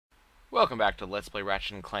Welcome back to Let's Play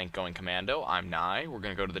Ratchet & Clank Going Commando. I'm Nye. We're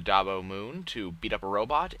going to go to the Dobbought moon to beat up a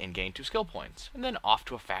robot and gain 2 skill points, and then off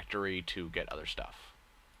to a factory to get other stuff.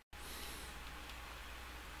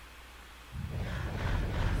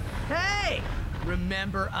 Hey!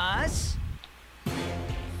 Remember us?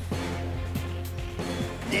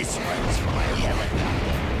 This one's for my helicopter.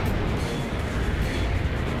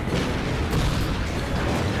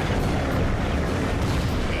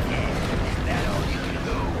 Is that all you can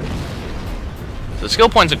do? So the skill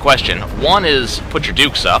points in question. One is put your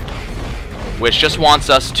dukes up, which just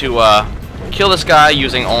wants us to kill this guy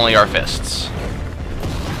using only our fists.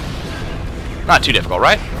 Not too difficult,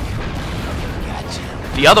 right?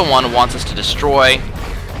 Gotcha. The other one wants us to destroy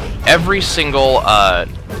every single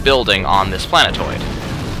building on this planetoid.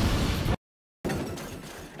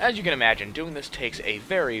 As you can imagine, doing this takes a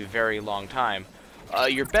very, very long time.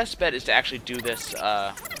 Your best bet is to actually do this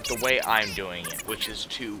the way I'm doing it, which is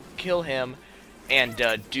to kill him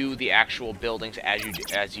and do the actual buildings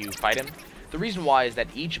as you fight him. The reason why is that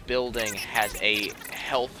each building has a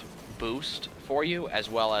health boost for you, as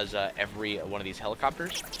well as every one of these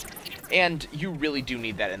helicopters. And you really do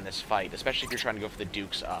need that in this fight, especially if you're trying to go for the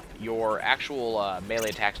dukes up. Your actual melee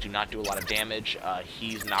attacks do not do a lot of damage.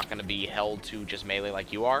 He's not going to be held to just melee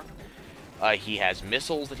like you are. He has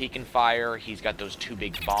missiles that he can fire. He's got those 2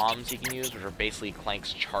 big bombs he can use, which are basically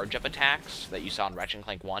Clank's charge-up attacks that you saw in Ratchet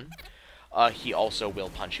Clank 1. He also will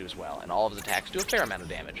punch you as well, and all of his attacks do a fair amount of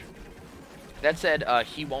damage. That said,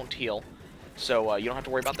 he won't heal, so you don't have to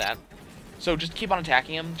worry about that. So just keep on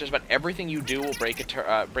attacking him. Just about everything you do will break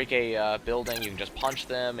a building. You can just punch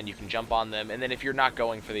them, and you can jump on them. And then if you're not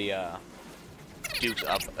going for the Dukes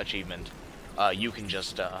Up achievement, you can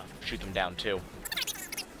just shoot them down too.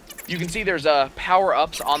 You can see there's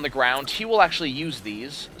power-ups on the ground. He will actually use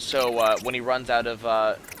these. So when he runs out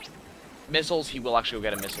of missiles, he will actually go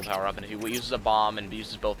get a missile power-up. And if he uses a bomb and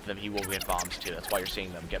uses both of them, he will get bombs too. That's why you're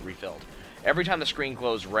seeing them get refilled. Every time the screen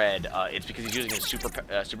glows red, it's because he's using his super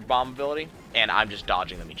bomb ability, and I'm just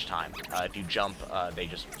dodging them each time. If you jump, they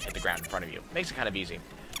just hit the ground in front of you. Makes it kind of easy.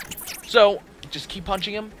 So, just keep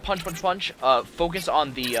punching him. Punch, punch, punch. Focus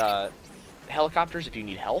on the helicopters if you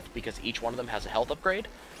need health, because each one of them has a health upgrade.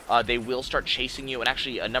 They will start chasing you, and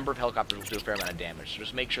actually a number of helicopters will do a fair amount of damage. So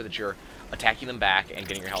just make sure that you're attacking them back and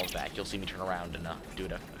getting your health back. You'll see me turn around and do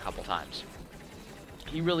it a couple times.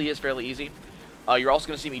 He really is fairly easy. You're also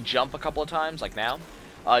going to see me jump a couple of times, like now.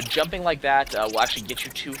 Jumping like that will actually get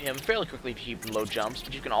you to him fairly quickly if you keep low jumps,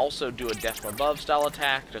 but you can also do a death from above style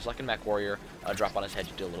attack, just like in Mech Warrior. Drop on his head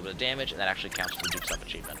to do a little bit of damage, and that actually counts for the Dukes Up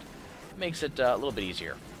achievement. Makes it a little bit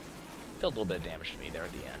easier. Felt a little bit of damage to me there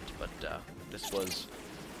at the end, but this was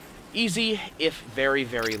easy, if very,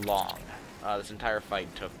 very long. This entire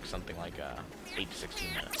fight took something like 8 to 16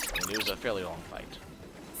 minutes. I mean, it was a fairly long fight.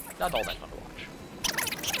 Not all that fun to watch.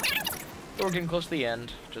 So we're getting close to the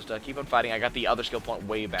end. Just keep on fighting. I got the other skill point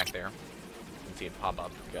way back there. You can see it pop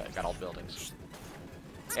up. Got all the buildings.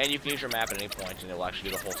 And you can use your map at any point, and it will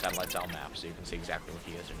actually do the whole satellite-style map, so you can see exactly what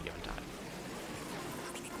he is at any given time.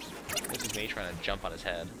 This is me trying to jump on his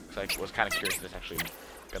head, because I was kind of curious if this actually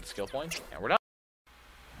got the skill points. And we're done.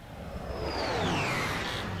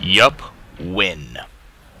 Yup. Win.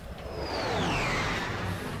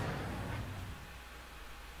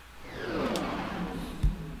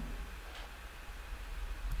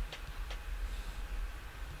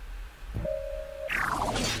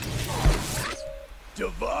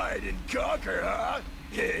 Divide and conquer, huh?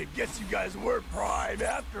 Hey, guess you guys weren't prime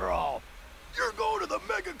after all. You're going to the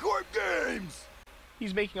Megacorp Games!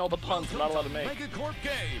 He's making all the puns I'm not allowed to make. Megacorp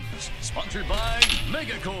Games, sponsored by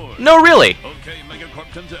Megacorp. No, really! Okay,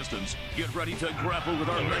 Megacorp contestants, get ready to grapple with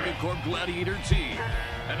our Megacorp Gladiator team.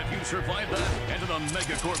 And if you survive that, enter the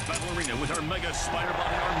Megacorp Battle Arena with our Mega Spider Bot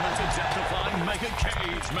and our Mega Death-defying Mega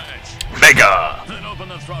Cage match. Mega! Then open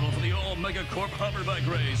the throttle for the all Megacorp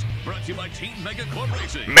Hoverbike Race, brought to you by Team Megacorp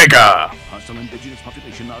Racing. Mega! Hostile indigenous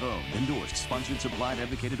population not owned, endorsed, sponsored, supplied,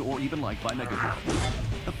 advocated, or even liked by Megacorp.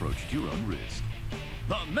 Approach at your own risk.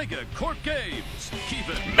 The Megacorp Games. Keep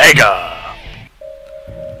it Mega!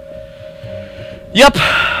 Yep.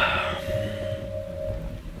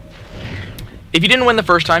 If you didn't win the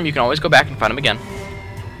first time, you can always go back and find them again.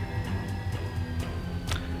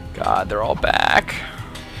 God, they're all back.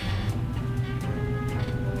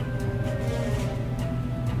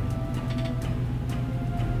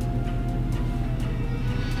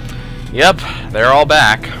 Yep, they're all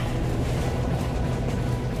back.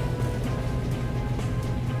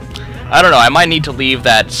 I don't know, I might need to leave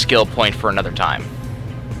that skill point for another time.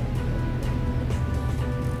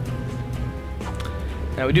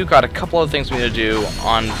 Now we do got a couple of things we need to do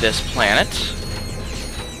on this planet.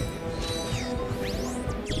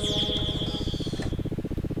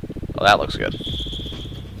 Well, that looks good.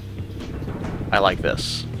 I like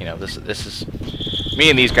this. You know, this is... Me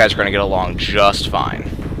and these guys are going to get along just fine.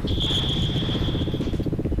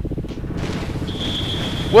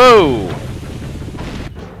 Whoa!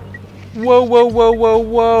 Whoa, whoa, whoa, whoa,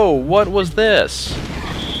 whoa! What was this?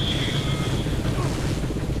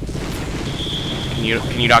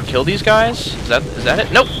 Can you not kill these guys? Is that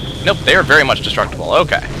it? Nope! Nope, they are very much destructible.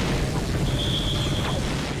 Okay.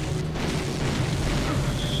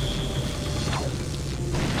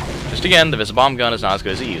 Just again, the Visibomb gun is not as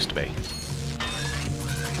good as it used to be.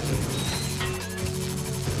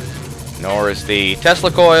 Nor is the Tesla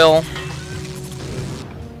coil,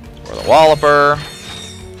 or the Walloper,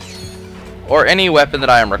 or any weapon that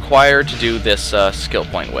I am required to do this skill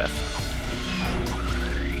point with.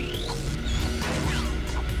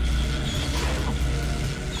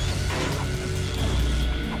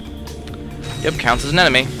 Yep, counts as an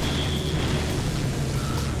enemy.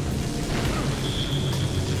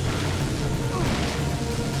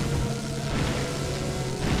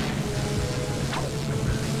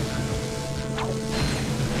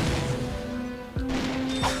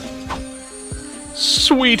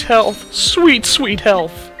 Sweet health! Sweet, sweet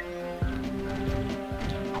health!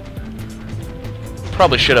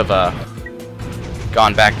 Probably should have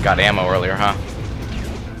gone back and got ammo earlier, huh?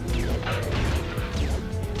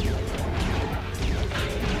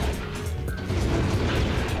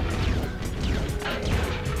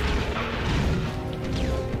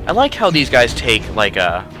 I like how these guys take, like,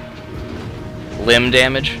 limb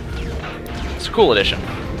damage. It's a cool addition.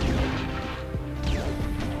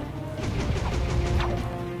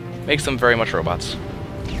 Makes them very much robots.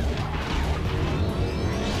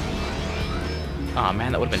 Aw,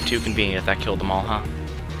 man, that would have been too convenient if that killed them all, huh?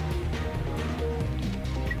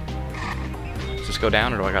 Does this go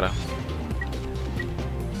down, or do I gotta...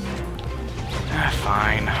 Ah,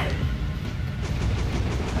 fine.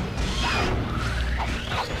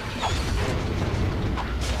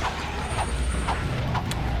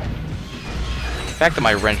 The fact that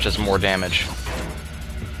my wrench does more damage.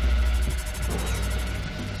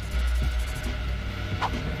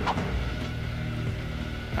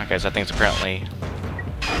 Okay, so that thing's apparently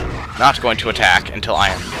not going to attack until I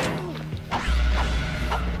am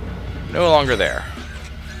no longer there.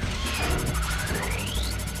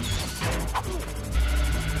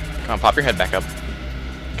 Come on, pop your head back up.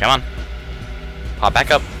 Come on. Pop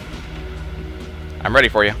back up. I'm ready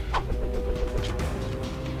for you.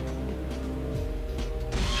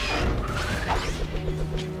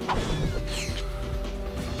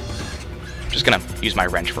 Just gonna use my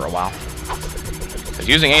wrench for a while. Because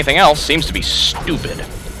using anything else seems to be stupid.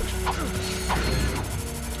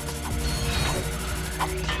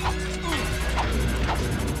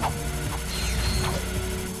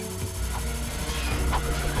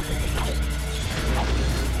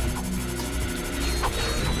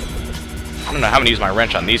 I don't know how I'm gonna use my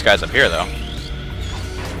wrench on these guys up here, though.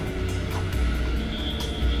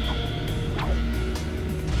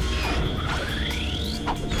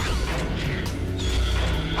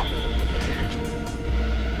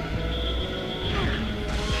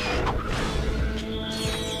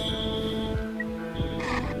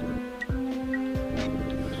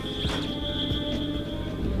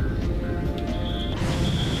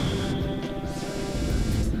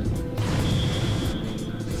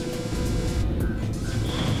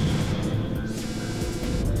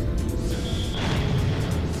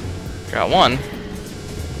 Got one.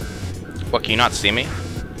 What, can you not see me?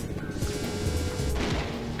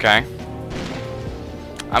 Okay.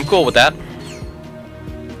 I'm cool with that.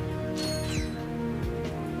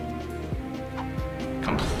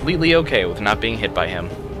 Completely okay with not being hit by him.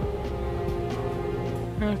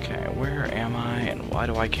 Okay, where am I and why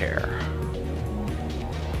do I care?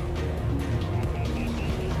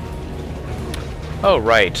 Oh,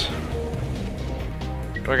 right.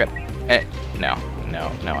 Do I got... no.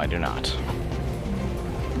 No, I do not.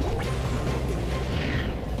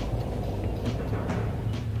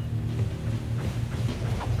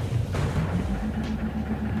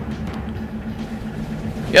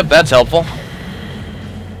 Yep, that's helpful.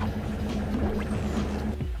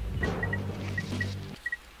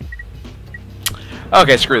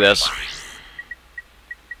 Okay, screw this.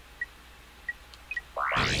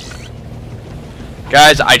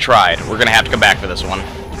 Guys, I tried. We're gonna have to come back for this one.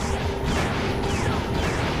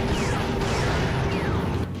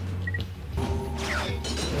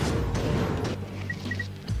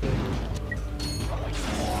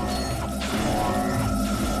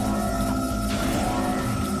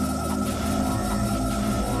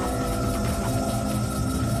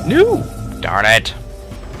 No! Darn it.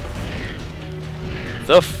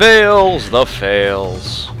 The fails, the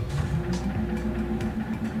fails.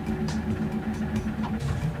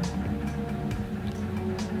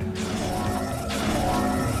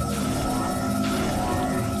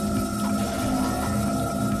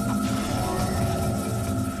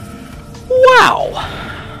 Wow.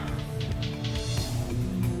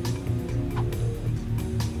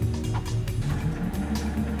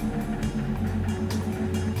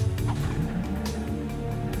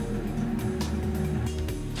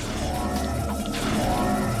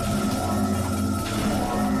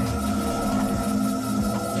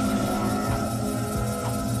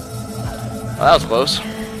 Well, that was close.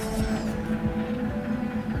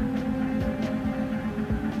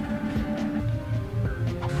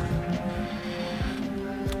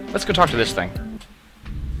 Let's go talk to this thing.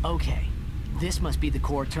 Okay, this must be the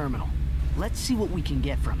core terminal. Let's see what we can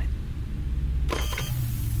get from it.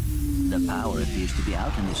 The power appears to be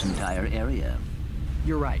out in this entire area.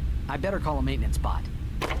 You're right. I better call a maintenance bot.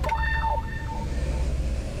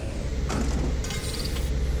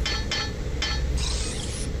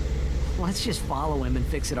 Let's just follow him and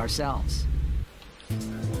fix it ourselves.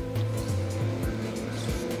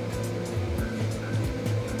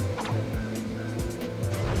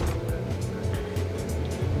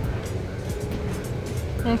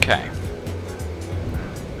 Okay.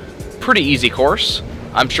 Pretty easy course.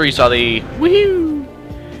 I'm sure you saw the woohoo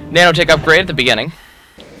nanotech upgrade at the beginning.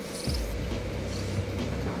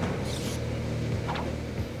 I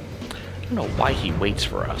don't know why he waits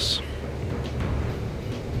for us.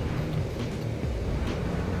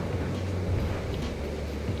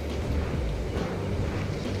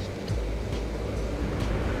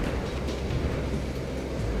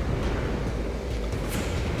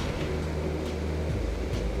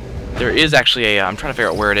 There is actually a, I'm trying to figure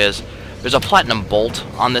out where it is. There's a platinum bolt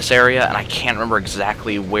on this area, and I can't remember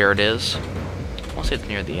exactly where it is. I'll say it's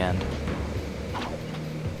near the end.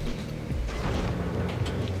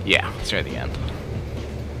 Yeah, it's near the end.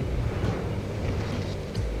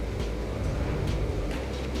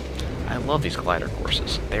 I love these glider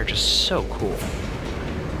courses. They're just so cool.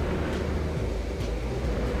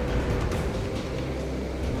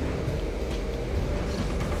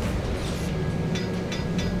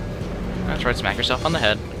 That's right, smack yourself on the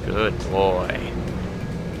head. Good boy.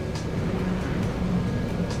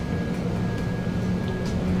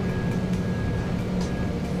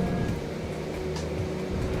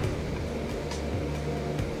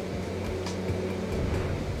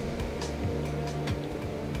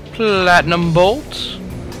 Platinum bolt.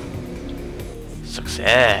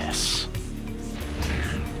 Success.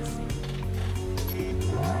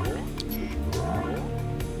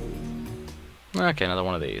 Okay, another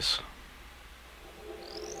one of these.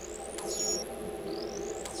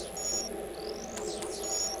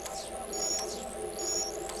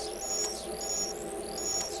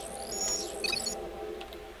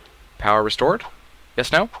 Power restored?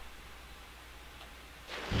 Yes, no?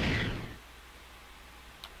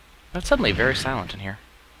 It's suddenly very silent in here.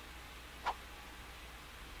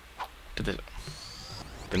 Did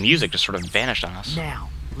the music just sort of vanished on us? Now,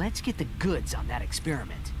 let's get the goods on that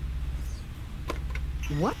experiment.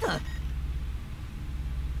 What the?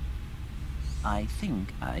 I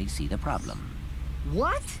think I see the problem.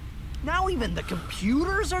 What? Now even the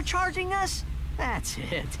computers are charging us? That's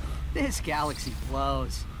it. This galaxy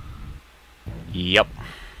blows. Yep.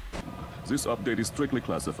 This update is strictly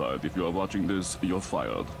classified. If you are watching this, you're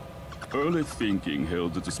fired. Early thinking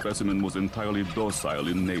held that the specimen was entirely docile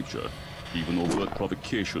in nature. Even overt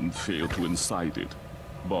provocation failed to incite it.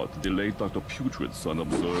 But the late Dr. Putrid's son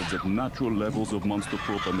observed that natural levels of monster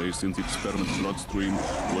propanase in the experiment's bloodstream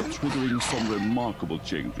were triggering some remarkable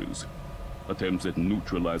changes. Attempts at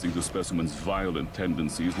neutralizing the specimen's violent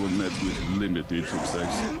tendencies were met with limited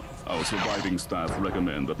success. Our surviving staff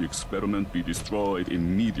recommend that the experiment be destroyed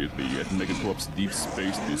immediately at Megacorp's deep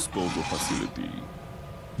space disposal facility.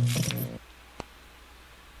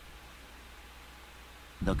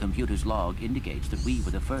 The computer's log indicates that we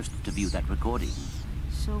were the first to view that recording.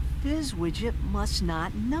 So Fizzwidget must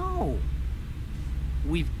not know.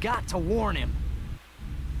 We've got to warn him.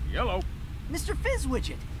 Yellow. Mr.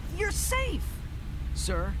 Fizzwidget, you're safe!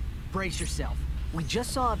 Sir, brace yourself. We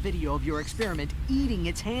just saw a video of your experiment eating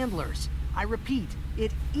its handlers. I repeat,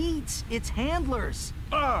 it eats its handlers.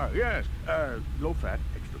 Ah, yes. Low fat,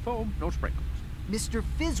 extra foam, no sprinkles. Mr.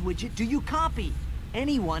 Fizzwidget, do you copy?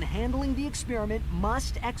 Anyone handling the experiment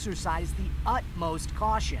must exercise the utmost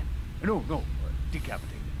caution. No,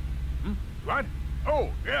 decapitated. What? Oh,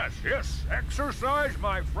 yes. Exercise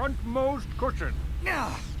my frontmost cushion.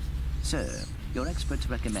 Ah, Sir, your experts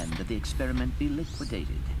recommend that the experiment be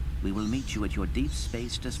liquidated. We will meet you at your deep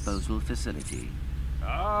space disposal facility.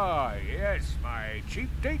 Ah, yes, my cheap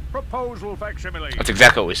date proposal facsimile. That's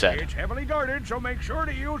exactly what we said. It's heavily guarded, so make sure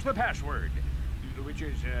to use the password. Which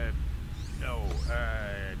is,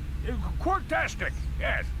 Quarktastic.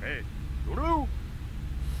 Yes. Toodaloo.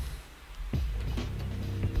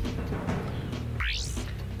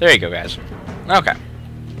 There you go, guys. Okay.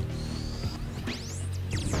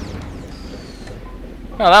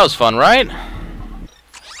 Well, that was fun, right?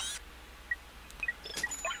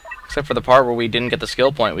 Except for the part where we didn't get the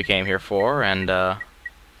skill point we came here for, and,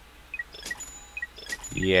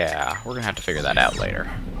 yeah, we're gonna have to figure that out later.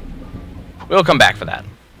 We'll come back for that.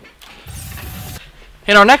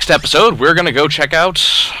 In our next episode, we're gonna go check out,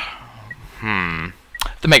 the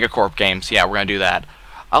Megacorp games. Yeah, we're gonna do that.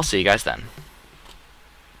 I'll see you guys then.